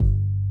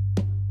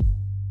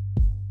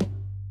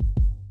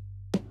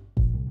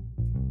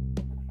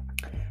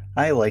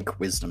I like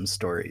wisdom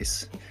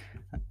stories.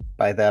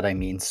 By that I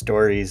mean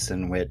stories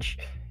in which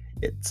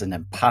it's an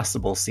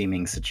impossible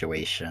seeming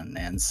situation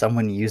and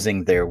someone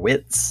using their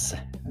wits,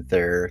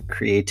 their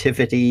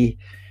creativity,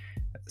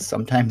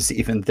 sometimes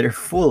even their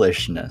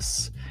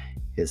foolishness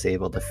is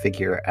able to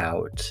figure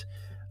out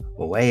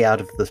a way out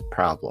of this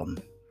problem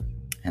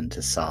and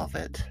to solve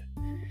it.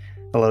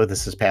 Hello,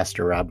 this is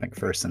Pastor Rob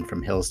McPherson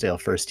from Hillsdale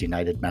First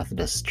United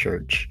Methodist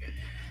Church,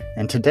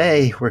 and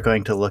today we're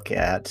going to look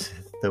at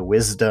the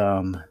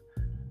wisdom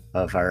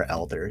of our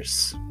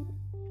elders.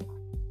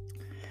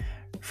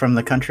 From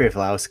the country of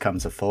Laos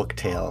comes a folk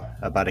tale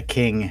about a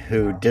king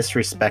who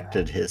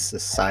disrespected his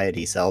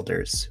society's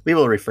elders. We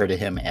will refer to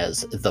him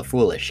as the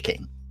foolish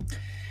king.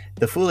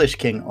 The foolish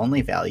king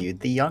only valued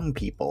the young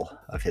people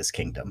of his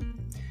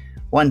kingdom.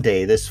 One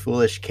day, this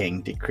foolish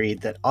king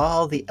decreed that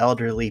all the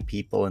elderly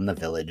people in the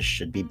village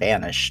should be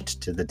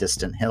banished to the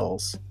distant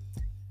hills.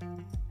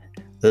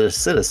 The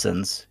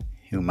citizens,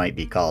 who might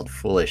be called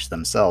foolish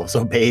themselves,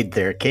 obeyed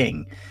their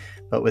king,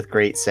 but with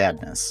great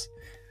sadness.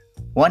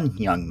 One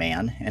young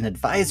man, an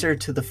advisor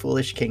to the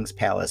foolish king's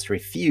palace,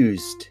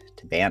 refused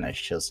to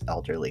banish his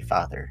elderly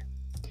father.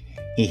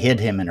 He hid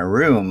him in a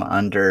room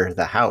under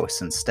the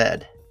house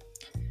instead.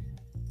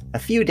 A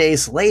few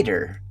days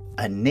later,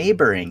 a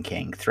neighboring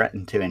king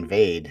threatened to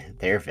invade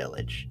their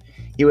village.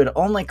 He would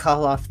only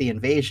call off the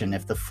invasion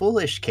if the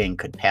foolish king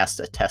could pass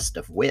a test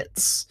of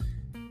wits.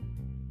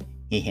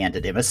 He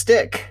handed him a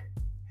stick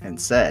and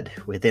said,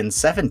 "Within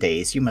 7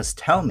 days you must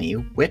tell me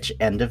which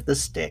end of the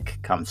stick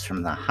comes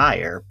from the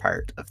higher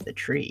part of the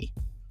tree."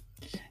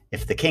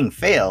 If the king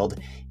failed,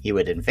 he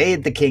would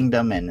invade the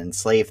kingdom and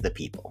enslave the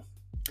people.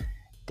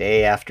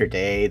 Day after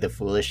day, the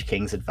foolish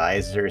king's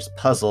advisors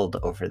puzzled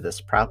over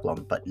this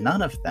problem, but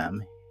none of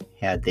them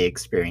had the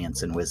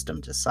experience and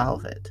wisdom to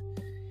solve it.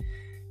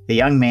 The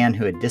young man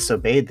who had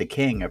disobeyed the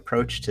king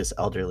approached his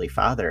elderly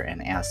father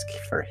and asked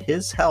for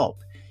his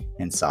help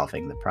in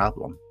solving the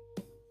problem.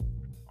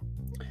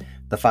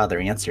 The father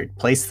answered,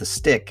 "Place the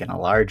stick in a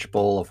large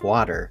bowl of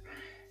water.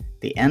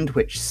 The end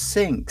which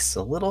sinks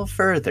a little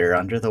further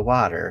under the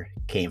water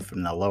came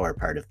from the lower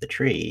part of the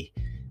tree.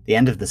 The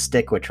end of the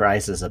stick which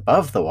rises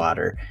above the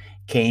water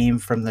came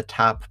from the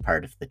top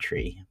part of the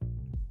tree."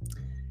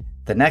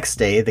 The next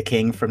day, the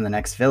king from the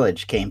next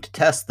village came to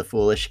test the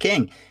foolish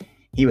king.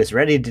 He was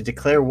ready to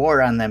declare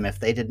war on them if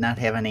they did not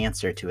have an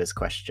answer to his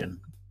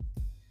question.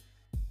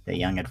 The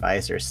young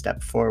advisor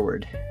stepped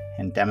forward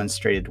and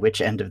demonstrated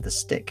which end of the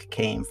stick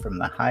came from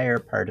the higher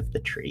part of the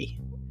tree.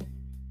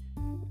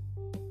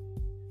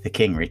 The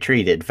king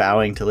retreated,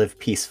 vowing to live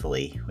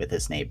peacefully with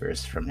his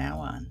neighbors from now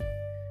on.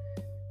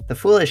 The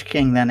foolish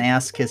king then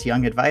asked his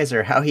young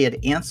advisor how he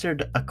had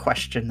answered a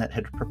question that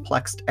had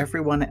perplexed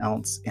everyone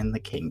else in the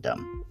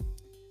kingdom.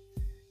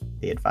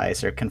 The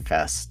advisor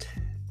confessed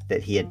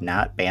that he had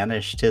not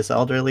banished his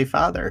elderly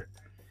father,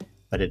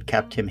 but had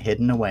kept him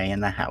hidden away in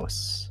the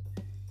house.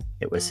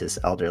 It was his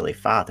elderly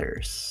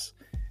father's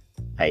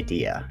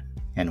idea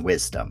and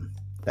wisdom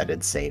that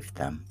had saved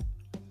them.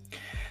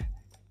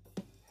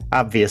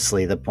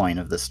 Obviously, the point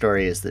of the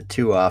story is that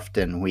too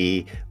often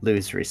we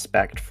lose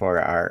respect for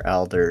our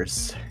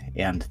elders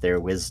and their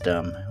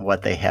wisdom,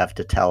 what they have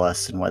to tell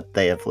us and what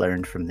they have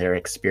learned from their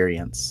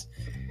experience.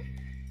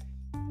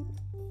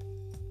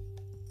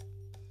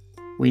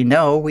 We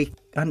know, we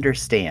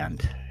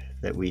understand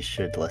that we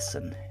should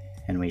listen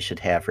and we should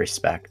have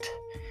respect.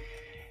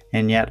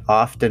 And yet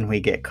often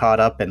we get caught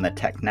up in the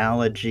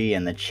technology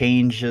and the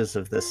changes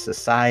of the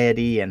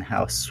society and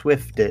how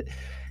swift it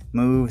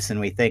moves, and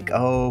we think,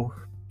 oh,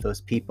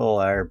 those people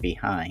are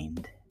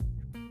behind.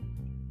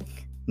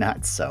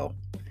 Not so.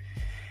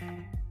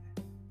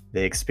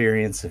 The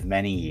experience of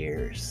many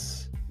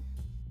years,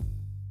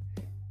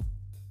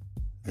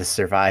 the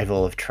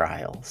survival of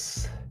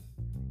trials,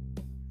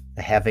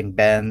 the having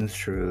been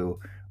through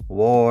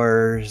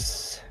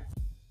wars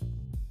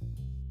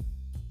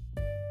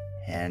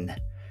and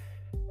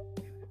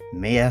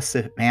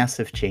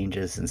massive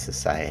changes in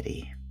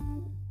society.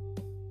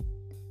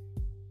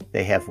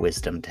 They have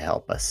wisdom to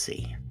help us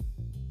see.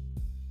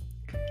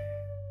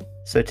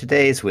 So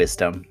today's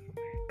wisdom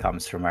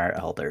comes from our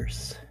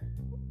elders.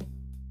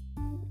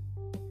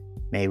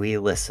 May we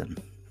listen.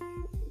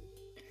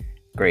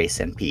 Grace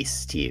and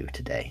peace to you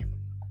today.